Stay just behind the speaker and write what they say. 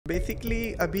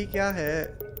Basically अभी क्या है,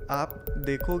 आप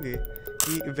देखोगे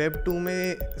कि वेब 2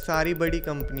 में सारी बड़ी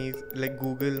कंपनीज लाइक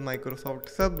गूगल, माइक्रोसॉफ्ट,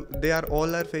 सब they are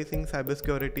all are facing cyber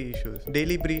security issues.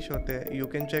 Daily breach होते हैं। You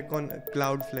can check on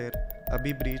Cloudflare,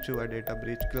 अभी ब्रीच हुआ डेटा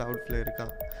ब्रीच क्लाउडफ्लेयर का।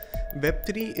 Web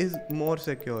 3 is more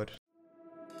secure.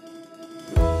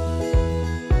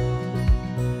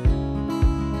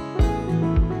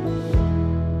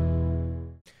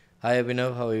 Hi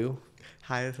Abhinav, how are you?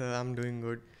 Hi sir, I am doing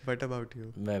good. What about you?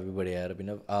 मैं भी बढ़िया यार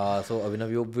अभिनव। सो अभिनव,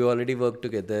 we already work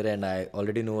together and I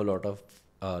already know lot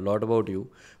about you,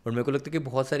 but मेरे को लगता है कि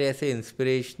बहुत सारे ऐसे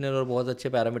इंस्पिरेशनल और बहुत अच्छे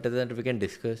पैरामीटर्स हैं we can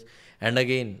discuss. And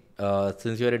again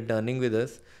since you are interning with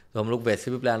us, तो हम लोग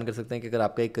वैसे भी प्लान कर सकते हैं कि अगर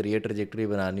आपका एक करियर ट्रेजेक्टरी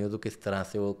बनानी हो तो किस तरह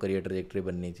से वो करियर ट्रेजेक्टरी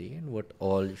बननी चाहिए and what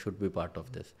all should be part of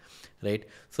this, right?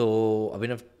 So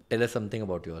Abhinav, tell us something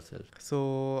about yourself. So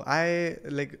I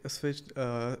like switch.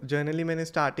 Generally मैंने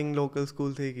स्टार्टिंग लोकल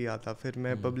स्कूल से ही किया था, फिर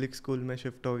मैं पब्लिक स्कूल में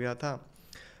शिफ्ट हो गया था।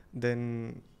 देन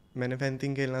मैंने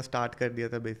फेंसिंग खेलना स्टार्ट कर दिया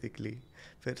था बेसिकली।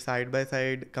 फिर साइड बाय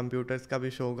साइड कंप्यूटर्स का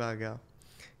भी शौक आ गया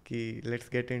कि let's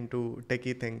get into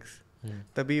techy things.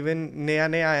 तब इवन नया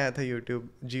नया आया था यूट्यूब,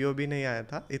 जियो भी नहीं आया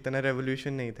था, इतना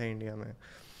रेवोल्यूशन नहीं था इंडिया में।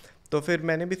 तो फिर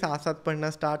मैंने भी साथ साथ पढ़ना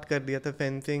स्टार्ट कर दिया था।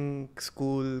 Fencing,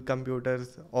 school,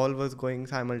 computers, all was going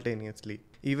simultaneously.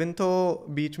 Even तो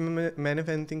बीच में मैंने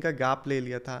फेंसिंग का गैप ले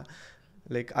लिया था,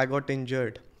 like I got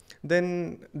injured. Then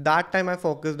that time I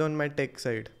focused on my tech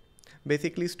side.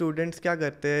 Basically students क्या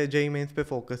करते हैं, जेई मेंस पे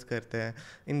फोकस करते हैं।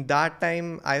 In that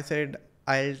time I said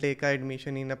I'll take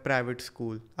admission in a private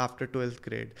school after 12th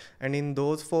grade, and in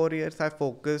those 4 years I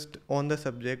focused on the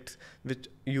subjects which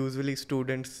usually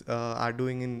students are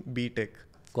doing in BTech.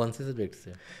 कौन से subjects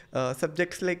थे?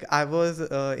 Subjects like I was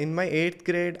in my 8th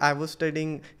grade I was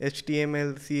studying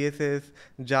HTML, CSS,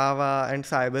 Java and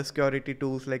cybersecurity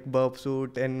tools like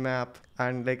Burpsuit, Nmap,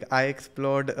 and like I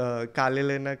explored Kali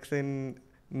Linux in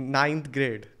 9th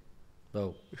grade. Oh,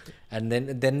 and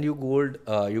then you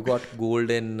got gold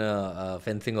in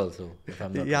fencing also, if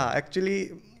I'm not wrong. Yeah, actually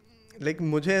like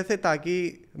मुझे ऐसे था कि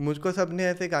मुझको सब ने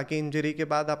ऐसे कहा कि इंजरी के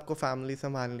बाद आपको फैमिली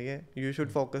संभालनी है, you should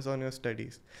focus on your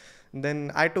studies. Then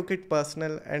I took it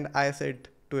personal and I said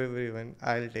to everyone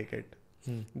I will take it.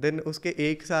 Then उसके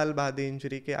 1 साल बाद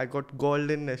इंजरी के I got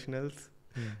gold in nationals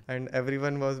and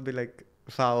everyone was be like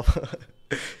wow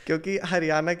क्योंकि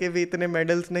हरियाणा के भी इतने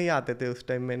medals नहीं आते थे उस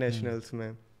टाइम में नेशनल्स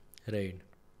में। Right,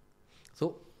 so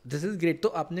this is great. तो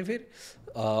आपने फिर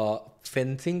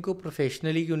फेंसिंग को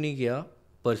प्रोफेशनली क्यों नहीं किया,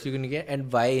 परस्यू क्यों नहीं किया, and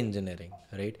Y engineering,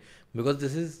 right? Because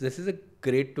this is a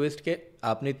great twist कि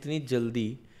आपने इतनी जल्दी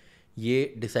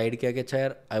ये डिसाइड किया कि अच्छा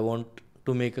यार I want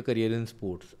to make a career in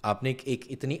sports. आपने एक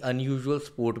इतनी अनयूजुअल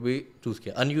स्पोर्ट भी चूज़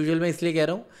किया। अनयूजुअल मैं इसलिए कह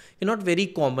रहा हूँ कि not very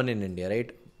common in India,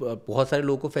 right? बहुत सारे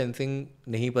लोगों को फेंसिंग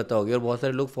नहीं पता होगी और बहुत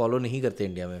सारे लोग फॉलो नहीं करते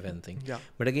इंडिया में fencing,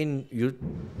 but again you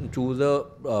choose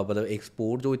मतलब एक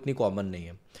स्पोर्ट जो इतनी कॉमन नहीं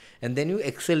है, and then you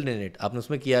excelled in it. आपने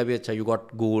उसमें किया भी अच्छा, you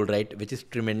got gold, right, which is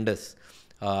tremendous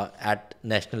eight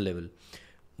national level.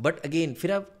 But again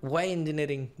फिर आप वाई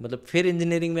इंजीनियरिंग, मतलब फिर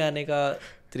इंजीनियरिंग में आने का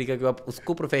तरीका क्यों? आप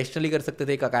उसको प्रोफेशनली कर सकते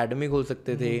थे, एक अकेडमी खोल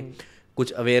सकते थे,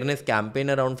 कुछ अवेयरनेस कैंपेन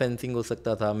अराउंड फेंसिंग हो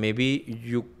सकता था। May be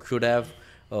you should have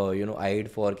eyed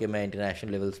for कि मैं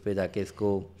इंटरनेशनल लेवल्स पे जाके इसको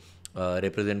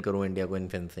रिप्रेजेंट करूँ इंडिया को इन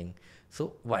fencing. So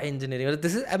Y engineering?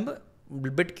 This is I am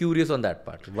bit curious on that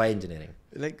part, Y engineering?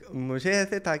 Like मुझे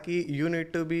ऐसे था कि you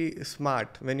need to be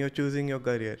smart when you are choosing your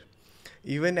career.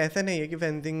 Even ऐसा नहीं है कि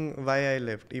fencing Y I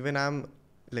left, even I am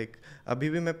like अभी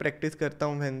भी मैं प्रैक्टिस करता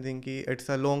हूँ फेंसिंग की। It's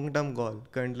a long term goal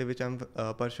currently which I am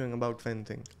pursuing about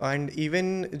fencing. And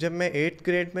even जब मैं 8th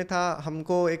ग्रेड में था,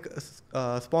 हमको एक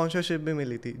स्पॉन्सरशिप भी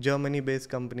मिली थी जर्मनी बेस्ड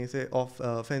कंपनी से of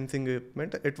fencing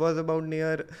equipment. It was about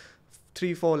near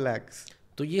 3-4 lakhs।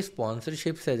 तो ये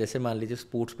स्पॉन्सरशिप्स है, जैसे मान लीजिए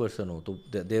स्पोर्ट्स पर्सन हो तो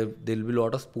there will be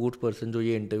lot of sports person जो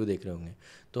ये इंटरव्यू देख रहे होंगे,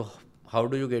 तो how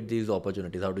do you get these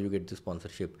opportunities, how do you get this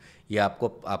sponsorship? ये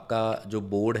आपको आपका जो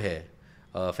बोर्ड है,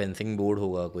 फेंसिंग बोर्ड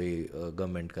होगा कोई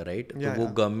गवर्नमेंट का, राइट? तो वो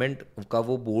गवर्नमेंट का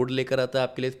वो बोर्ड लेकर आता है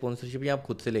आपके लिए स्पॉन्सरशिप, या आप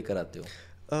खुद से लेकर आते हो?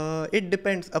 It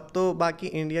depends. अब तो बाकी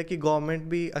इंडिया की गवर्नमेंट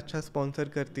भी अच्छा स्पॉन्सर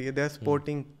करती है, दे आर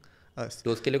सपोर्टिंग अस।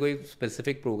 तो उसके लिए कोई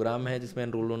स्पेसिफिक प्रोग्राम है जिसमें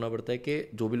एनरोल होना पड़ता है कि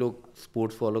जो भी लोग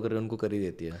स्पोर्ट्स फॉलो कर रहे हैं उनको कर ही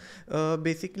देती है?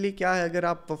 बेसिकली क्या है, अगर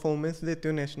आप परफॉर्मेंस देते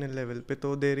हो नेशनल लेवल पे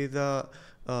तो there is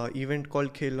a event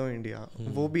called Khelo India,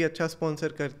 वो भी अच्छा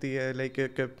स्पॉन्सर करती है, लाइक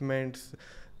इक्विपमेंट्स,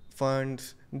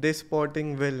 फंड्स, दे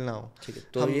सपोर्टिंग वेल नाउ। ठीक है,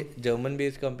 तो ये जर्मन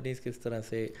बेस्ड कंपनीज किस तरह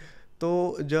से?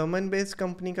 तो जर्मन बेस्ड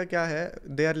कंपनी का क्या है,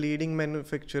 they are leading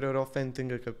manufacturer of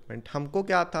fencing equipment. हमको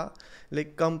क्या था,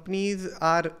 like companies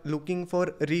are looking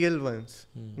for real once,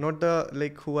 not the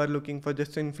like who are looking for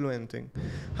just influencing.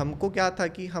 हमको क्या था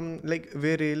कि हम like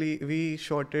we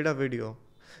shotted a video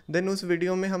then उस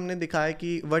वीडियो में हमने दिखाया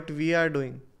कि what we are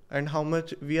doing and how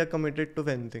much we are committed to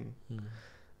fencing.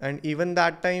 And even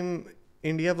that time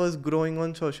India was growing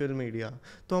on social media.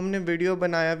 तो हमने वीडियो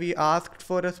बनाया, we asked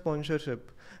for a sponsorship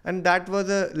and that was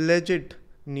a legit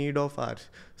need of ours,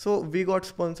 so we got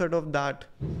sponsored of that.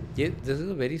 This is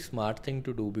a very smart thing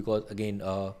to do because again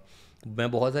मैं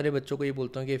बहुत सारे बच्चों को ये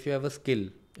बोलता हूँ कि if you have a skill,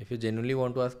 if you genuinely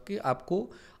want to ask, कि आपको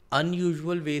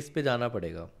अनयूजुअल वेज पे जाना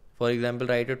पड़ेगा. For example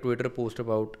right a Twitter post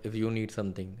about if you need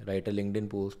something, right a LinkedIn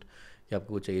post कि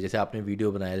आपको कुछ चाहिए, जैसे आपने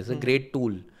वीडियो बनाया, जैसे great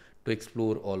tool to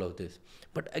explore all of this.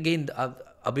 But again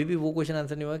अभी भी वो क्वेश्चन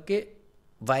आंसर नहीं हुआ कि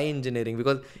वाई इंजीनियरिंग,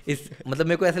 बिकॉज इस मतलब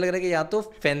मेरे को ऐसा लग रहा है कि या तो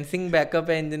फेंसिंग बैकअप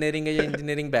है इंजीनियरिंग है, या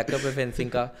इंजीनियरिंग बैकअप है फेंसिंग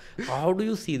का. How do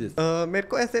you see this? मेरे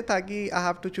को ऐसे था कि I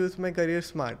have to choose my career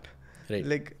smart.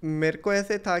 Like मेरे को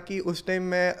ऐसे था कि उस टाइम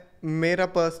मैं मेरा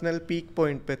पर्सनल पीक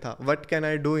पॉइंट पे था, what can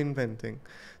I do in fencing.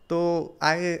 तो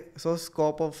आई सो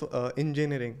scope of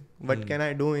engineering, what can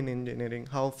I do in engineering,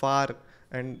 how far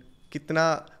and कितना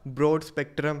ब्रॉड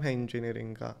स्पेक्ट्रम है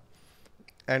इंजीनियरिंग का.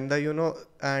 And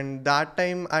and that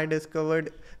time I discovered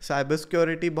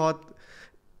cybersecurity बहुत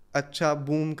अच्छा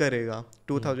boom करेगा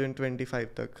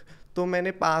 2025 तक. तो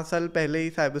मैंने 5 साल पहले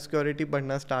ही cybersecurity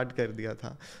पढ़ना स्टार्ट कर दिया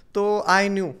था. तो I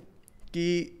knew कि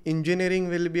engineering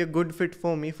will be a good fit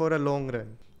for me for a long run.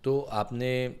 तो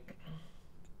आपने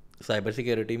साइबर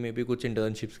सिक्योरिटी में भी कुछ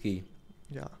इंटर्नशिप्स की,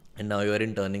 and now you are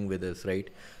interning with us, right?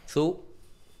 So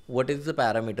what is the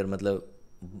parameter, मतलब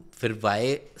फिर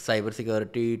why cyber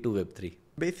security to Web3?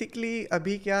 Basically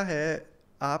अभी क्या है,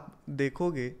 आप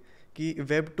देखोगे कि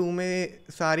वेब 2 में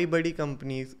सारी बड़ी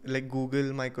कंपनीज लाइक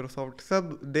गूगल, माइक्रोसॉफ्ट,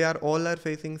 सब they are all are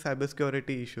facing cyber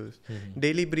security issues.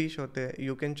 Daily breach होते हैं.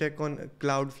 You can check on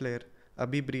Cloudflare,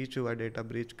 अभी ब्रीच हुआ डेटा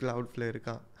ब्रीच क्लाउडफ्लेयर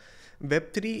का.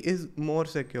 Web 3 is more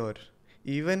secure.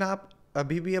 Even आप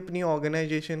अभी भी अपनी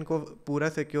ऑर्गेनाइजेशन को पूरा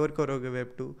सिक्योर करोगे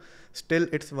web 2, still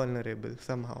it's vulnerable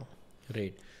somehow.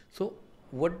 Right. So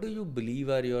what do you believe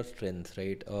are your strengths,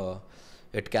 right?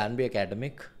 It can be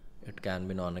academic, it can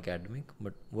be non-academic,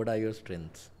 but what are your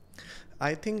strengths? I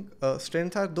think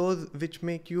strengths are those which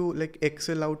make you like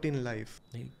excel out in life.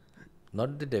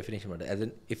 Not the definition, but as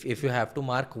in if you have to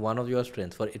mark one of your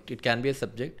strengths, for it can be a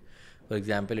subject. For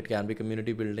example, it can be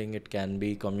community building, it can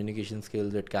be communication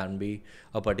skills, it can be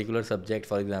a particular subject,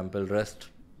 for example Rust,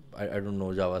 I don't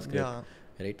know, JavaScript,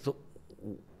 right? So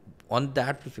on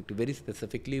that perspective, very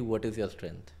specifically, what is your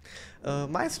strength?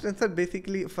 My strengths are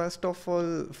basically, first of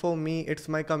all, for me, it's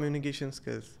my communication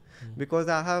skills.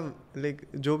 Because I have, like,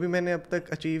 जो भी मैंने अब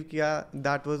तक achieve किया,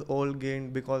 that was all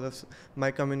gained because of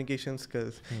my communication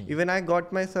skills. Even I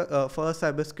got my first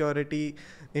cybersecurity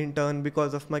intern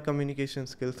because of my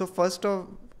communication skills. So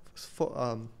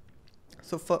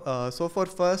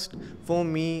for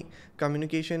me,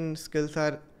 communication skills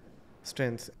are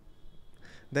strengths.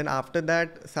 Then after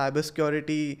that,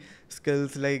 cybersecurity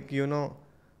skills like,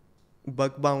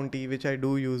 bug bounty, which I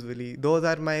do usually, those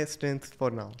are my strengths for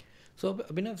now. So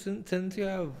Abhinav, since you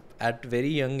have at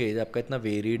very young age, आपका इतना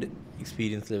varied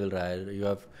experience level रहा है, you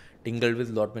have tingled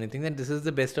with lot many things, and this is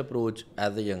the best approach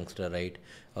as a youngster, right?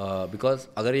 Because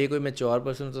अगर ये कोई mature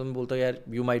person तो मैं बोलता हूँ यार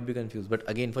you might be confused, but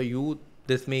again for you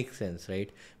this makes sense, right?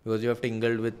 Because you have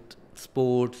tingled with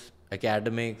sports,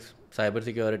 academics, cyber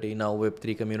security, now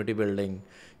Web3, community building,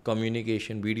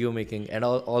 communication, video making, and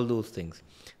all those things.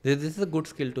 This is a good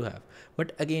skill to have.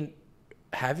 But again,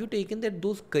 have you taken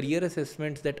those career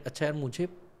assessments that अच्छा यार मुझे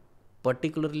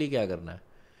particularly क्या करना है,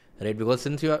 right? Because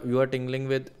since you are tingling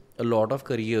with a lot of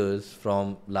careers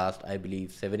from last, I believe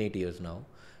 7-8 years now,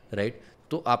 right?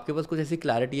 तो आपके पास कुछ ऐसी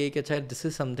clarity है कि अच्छा this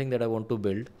is something that I want to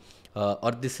build,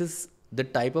 or this is the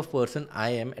type of person I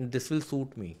am and this will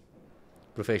suit me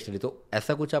professionally. तो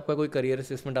ऐसा कुछ आपका कोई करियर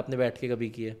असेसमेंट आपने बैठ के कभी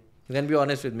किया? You can be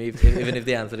honest with me even if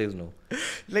the answer is no.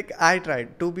 Like I tried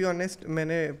to be honest.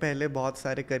 मैंने पहले बहुत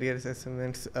सारे करियर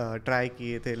असेसमेंट्स ट्राई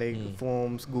किए थे, like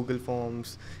forms, Google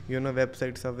forms,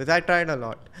 website service. I tried a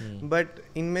lot, but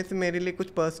इनमें से मेरे लिए कुछ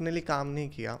पर्सनली काम नहीं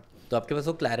किया. तो आपके पास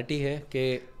वो क्लैरिटी है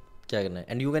कि क्या करना है,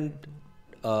 and you can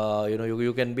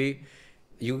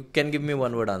you can give me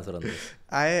one word answer on this.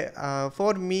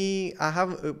 For me, I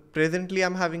have presently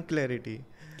I'm having clarity.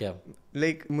 क्या?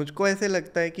 Like मुझको ऐसे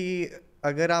लगता है कि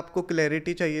अगर आपको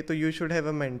क्लैरिटी चाहिए तो you should have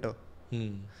a mentor.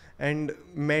 And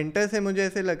mentor से मुझे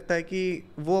ऐसे लगता है कि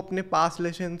वो अपने पास्ट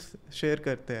लेसन्स शेयर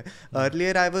करते हैं.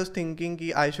 अर्लियर आई वाज थिंकिंग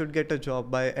कि I should get a job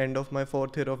by end of my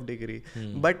 4th year of degree,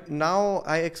 but now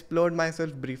I explored my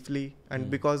self briefly and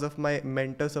because of my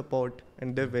mentor support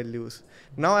and there values,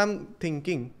 now I am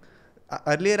thinking.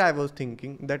 Earlier I was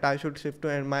thinking that I should shift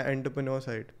to my entrepreneur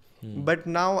side, but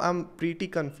now I'm pretty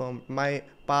confirmed. My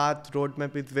path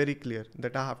roadmap is very clear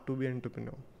that I have to be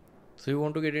entrepreneur. So you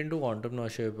want to get into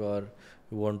entrepreneurship, or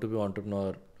you want to be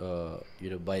entrepreneur,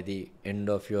 by the end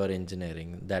of your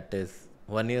engineering. That is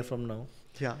 1 year from now.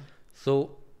 Yeah. So,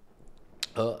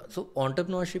 so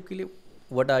entrepreneurship के लिए,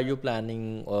 what are you planning,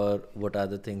 or what are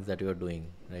the things that you are doing,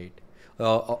 right?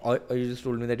 Or you just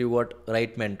told me that you got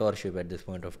right mentorship at this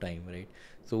point of time, right?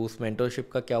 So उस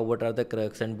mentorship का क्या, what are the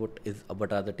crux and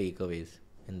what are the takeaways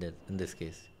in this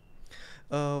case?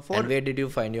 And where did you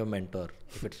find your mentor?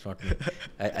 If it's not me,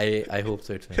 I hope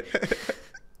so. It's me.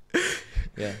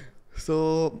 Yeah. So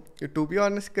to be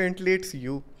honest, currently it's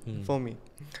you for me.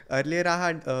 Earlier I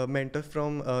had mentors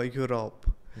from Europe.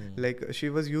 Like she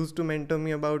was used to mentor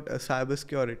me about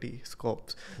cybersecurity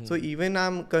scopes. So even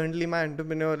I'm currently my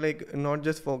entrepreneur, like not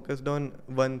just focused on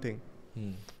one thing.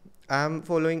 I'm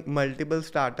following multiple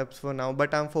startups for now,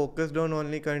 but I'm focused on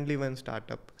only currently one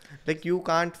startup. Like you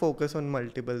can't focus on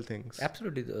multiple things.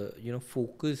 Absolutely.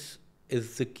 Focus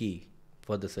is the key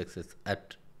for the success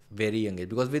at very young age,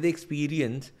 because with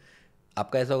experience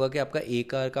आपका ऐसा होगा कि आपका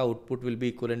 1 hour का output will be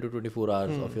equivalent to 24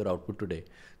 hours of your output today.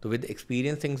 So with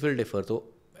experience things will differ. So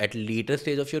at later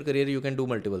stage of your career you can do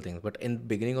multiple things, but in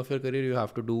beginning of your career you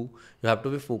have to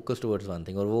be focused towards one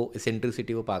thing, और वो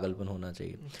eccentricity, वो पागलपन होना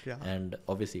चाहिए. And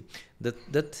obviously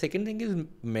the second thing is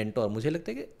mentor. मुझे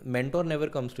लगता है कि mentor never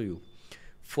comes to you.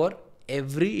 For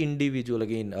every individual,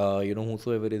 again,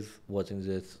 whosoever is watching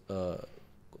this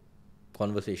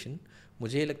conversation,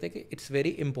 मुझे ये लगता है कि it's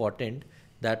very important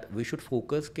that we should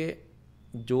focus के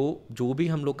जो भी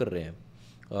हम लोग कर रहे हैं,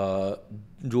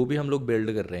 जो भी हम लोग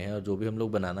बिल्ड कर रहे हैं और जो भी हम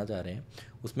लोग बनाना चाह रहे हैं,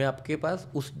 उसमें आपके पास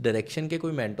उस डायरेक्शन के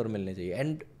कोई मेंटोर मिलने चाहिए.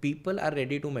 And people are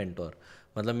ready to mentor.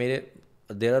 मतलब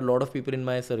there are lot of people in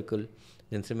my circle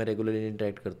जिनसे मैं रेगुलरली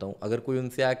इंटरेक्ट करता हूँ. अगर कोई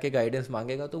उनसे आके गाइडेंस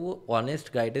मांगेगा तो वो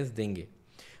ऑनेस्ट गाइडेंस देंगे.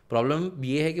 प्रॉब्लम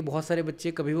ये है कि बहुत सारे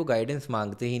बच्चे कभी वो गाइडेंस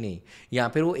मांगते ही नहीं, या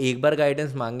फिर वो एक बार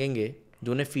गाइडेंस मांगेंगे,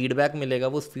 जो उन्हें फीडबैक मिलेगा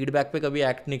वो उस फीडबैक पे कभी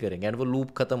एक्ट नहीं करेंगे, एंड वो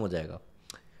लूप खत्म हो जाएगा.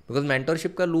 बिकॉज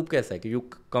मेंटरशिप का लूप कैसा है कि यू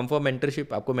कम फॉर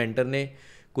मेंटरशिप, आपको मेंटर ने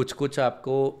कुछ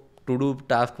आपको टू डू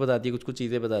टास्क बता दिए, कुछ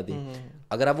चीज़ें बता दी.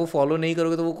 अगर आप वो फॉलो नहीं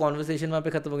करोगे तो वो कॉन्वर्सेशन वहाँ पे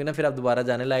खत्म होगी ना, फिर आप दोबारा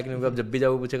जाने लायक नहीं होगा. आप जब भी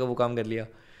जाओगे पूछेगा वो काम कर लिया.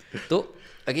 तो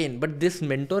again, but this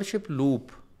mentorship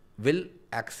loop will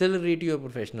accelerate your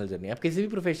professional journey. आप किसी भी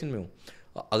प्रोफेशन में हो,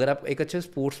 अगर आप एक अच्छे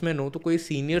स्पोर्ट्समैन हो तो कोई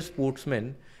senior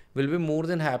sportsman will be more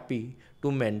than happy to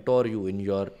mentor you in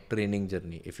your training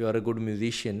journey. If you are a good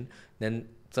musician, then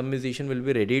some musician will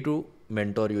be ready to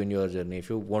mentor you in your journey.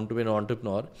 If you want to be an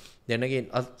entrepreneur, then again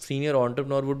a senior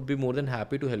entrepreneur would be more than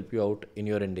happy to help you out in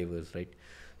your endeavors, right?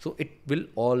 So it will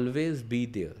always be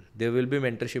there. There will be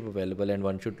mentorship available, and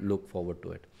one should look forward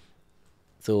to it.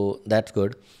 So that's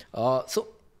good.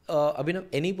 Abhinav,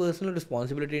 any personal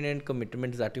responsibility and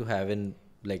commitments that you have in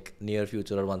like near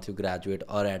future, or once you graduate,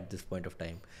 or at this point of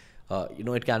time?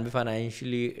 It can be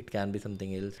financially, it can be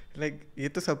something else. Like ये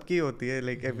तो सबकी होती है.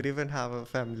 Like everyone have a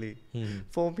family.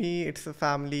 For me, it's a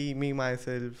family, me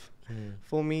myself.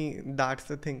 For me,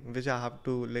 that's the thing which I have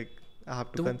to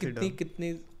consider.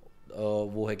 कितनी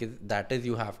वो है कि that is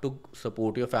you have to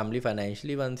support your family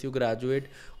financially once you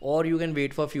graduate, or you can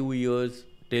wait for a few years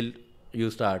till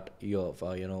you start your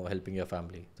helping your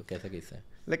family. तो कैसा कैसा है?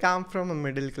 Like I'm from a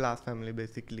middle class family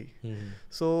basically.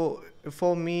 So for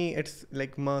me it's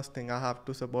like must thing, I have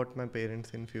to support my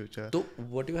parents in future. So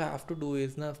what you have to do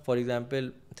is now, for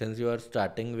example, since you are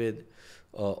starting with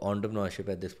entrepreneurship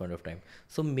at this point of time,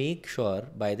 so make sure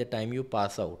by the time you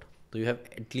pass out, so you have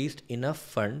at least enough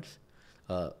funds.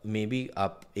 Maybe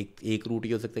आप एक root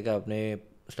ये हो सकता है कि आपने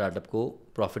startup को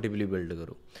profitably build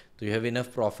करो, तो you have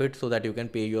enough profit so that you can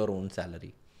pay your own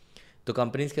salary. तो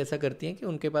कंपनीज कैसा करती हैं कि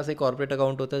उनके पास एक कॉर्पोरेट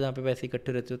अकाउंट होता है जहाँ पे पैसे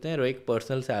इकट्ठे रहते होते हैं, और एक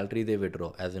personal salary they withdraw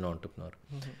as an entrepreneur.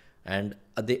 And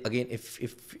again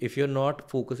if you are not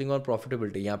focusing on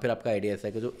profitability, या फिर आपका आइडिया ऐसा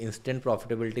है कि जो इंस्टेंट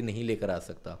प्रॉफिटेबिलिटी नहीं लेकर आ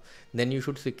सकता, then you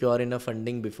should secure in a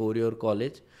funding before your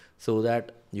college so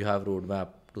that you have road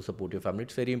map to support your family.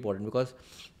 It's very important because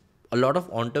a lot of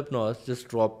entrepreneurs just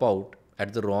drop out at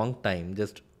the wrong time,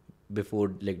 just before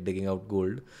like digging out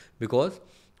gold, because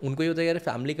उनको ये होता है यार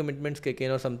family commitments kick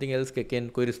in और something else kick in,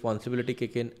 कोई responsibility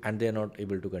kick in, and they are not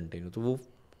able to continue. तो वो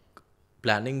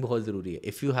planning बहुत ज़रूरी है.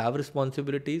 If you have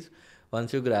responsibilities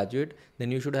once you graduate,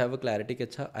 then you should have a clarity कि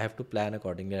अच्छा I have to plan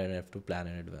accordingly and I have to plan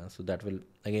in advance. So that will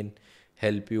again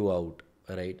help you out,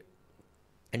 right?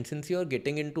 And since you are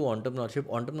getting into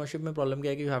entrepreneurship में problem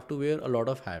क्या है कि you have to wear a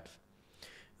lot of hats.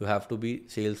 You have to be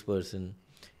salesperson.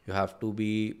 You have to be,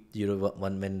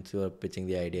 when you are pitching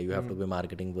the idea, you have to be a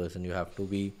marketing person. You have to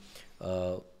be,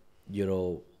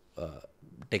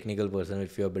 technical person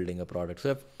if you are building a product. So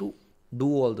you have to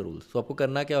do all the rules. So आपको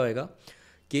करना क्या होएगा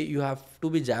कि you have to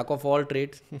be jack of all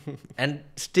trades and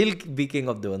still be king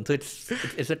of the one. So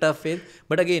it's a tough phase.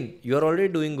 But again, you are already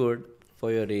doing good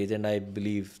for your age, and I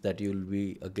believe that you'll be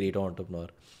a great entrepreneur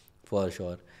for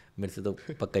sure. मेरे से तो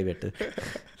पक्का ही better.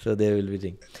 So there will be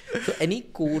thing. So any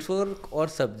coursework or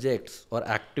subjects or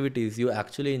activities you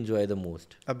actually enjoy the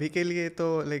most? अभी के लिए तो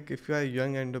like if you are a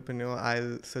young entrepreneur,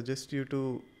 I'll suggest you to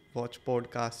watch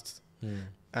podcasts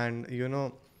and you know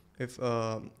if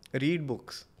read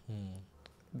books.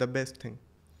 The best thing.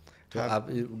 तो आप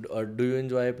do you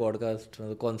enjoy podcast?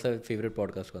 कौन सा favorite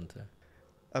podcast कौन सा है?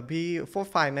 अभी for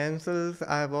financials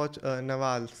I watch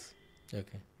Nawal's.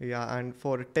 Okay. Yeah, and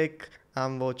for tech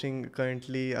I'm watching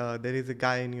currently there is a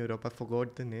guy in Europe, I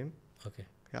forgot the name. Okay.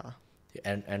 Yeah.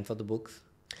 And for the books?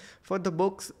 For the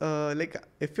books, like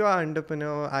if you are an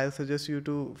entrepreneur, I'll suggest you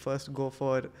to first go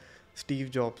for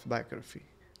Steve Jobs biography.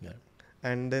 Yeah.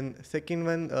 And then second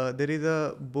one, there is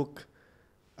a book,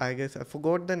 I guess I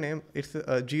forgot the name. It's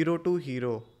Zero to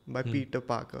Hero by Peter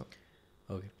Parker.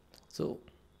 Okay. So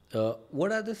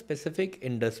what are the specific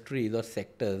industries or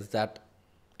sectors that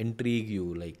intrigue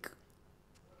you, like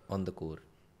on the core?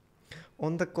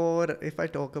 On the core, if I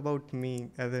talk about me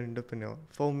as an entrepreneur,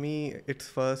 for me it's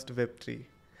first Web3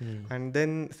 and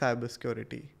then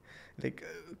cybersecurity. Like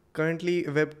currently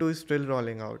Web2 is still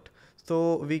rolling out,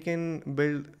 so we can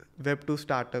build Web2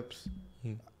 startups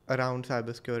around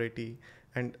cybersecurity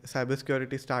and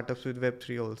cybersecurity startups with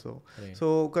Web3 also. Right.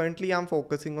 So currently I'm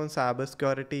focusing on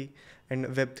cybersecurity and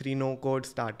Web3 no-code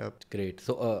startups. Great.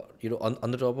 So,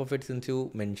 on the top of it, since you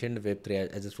mentioned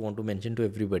Web3, I just want to mention to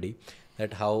everybody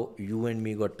that how you and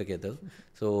me got together.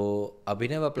 So,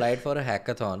 Abhinav applied for a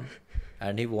hackathon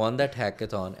and he won that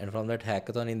hackathon. And from that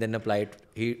hackathon,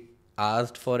 he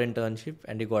asked for internship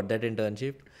and he got that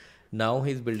internship. Now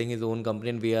he's building his own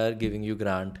company and we are giving you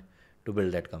grant to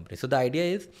build that company. So, the idea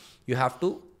is you have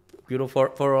to,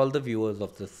 for all the viewers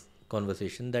of this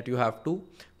conversation, that you have to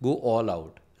go all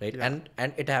out. Right. Yeah.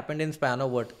 And it happened in span of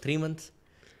what? 3 months?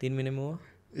 3 minimum?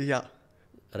 Yeah.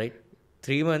 Right.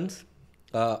 3 months.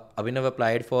 Abhinav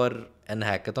applied for an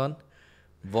hackathon,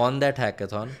 won that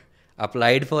hackathon,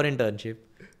 applied for internship,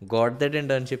 got that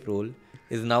internship role,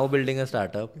 is now building a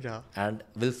startup and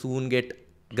will soon get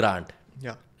grant.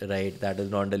 Yeah. Right. That is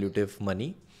non-dilutive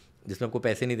money. जिसमें आपको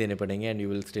पैसे नहीं देने पड़ेंगे and you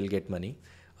will still get money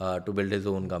to build his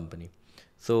own company.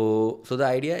 So the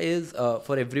idea is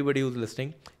for everybody who's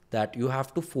listening, that you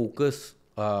have to focus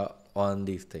on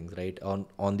these things, right?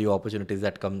 On the opportunities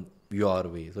that come your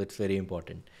way. So it's very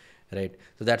important, right?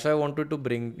 So that's why I wanted to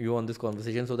bring you on this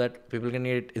conversation so that people can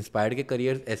get inspired कि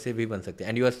careers ऐसे भी बन सकते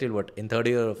हैं. And you are still what? In third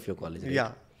year of your college, right?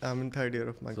 Yeah, I'm in third year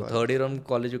of my college. So third year of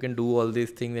college, you can do all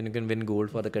these things and you can win gold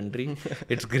for the country.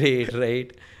 It's great,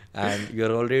 right? And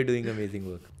you're already doing amazing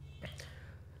work.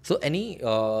 So any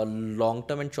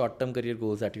long-term and short-term career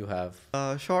goals that you have?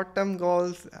 Short-term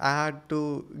goals, I had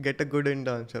to get a good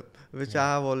internship, which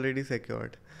I have already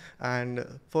secured. And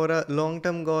for a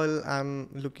long-term goal, I'm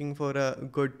looking for a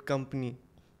good company.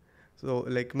 So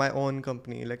like my own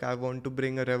company, like I want to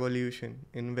bring a revolution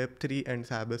in Web3 and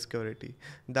cybersecurity.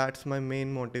 That's my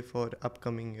main motive for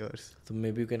upcoming years. So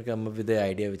maybe you can come up with the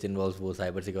idea which involves both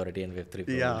cybersecurity and Web3.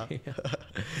 Yeah.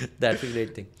 That's a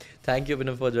great thing. Thank you,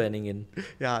 Abhinav, for joining in.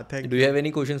 Yeah, thank you. Do you have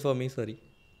any questions for me? Sorry.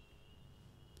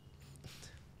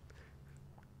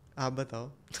 आप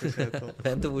बताओ.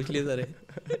 मैंने तो पूछ लिया सारे.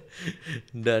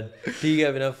 Done. ठीक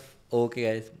है, Abhinav. Okay,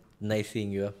 guys. Nice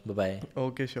seeing you. Bye-bye.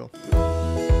 Okay, sure.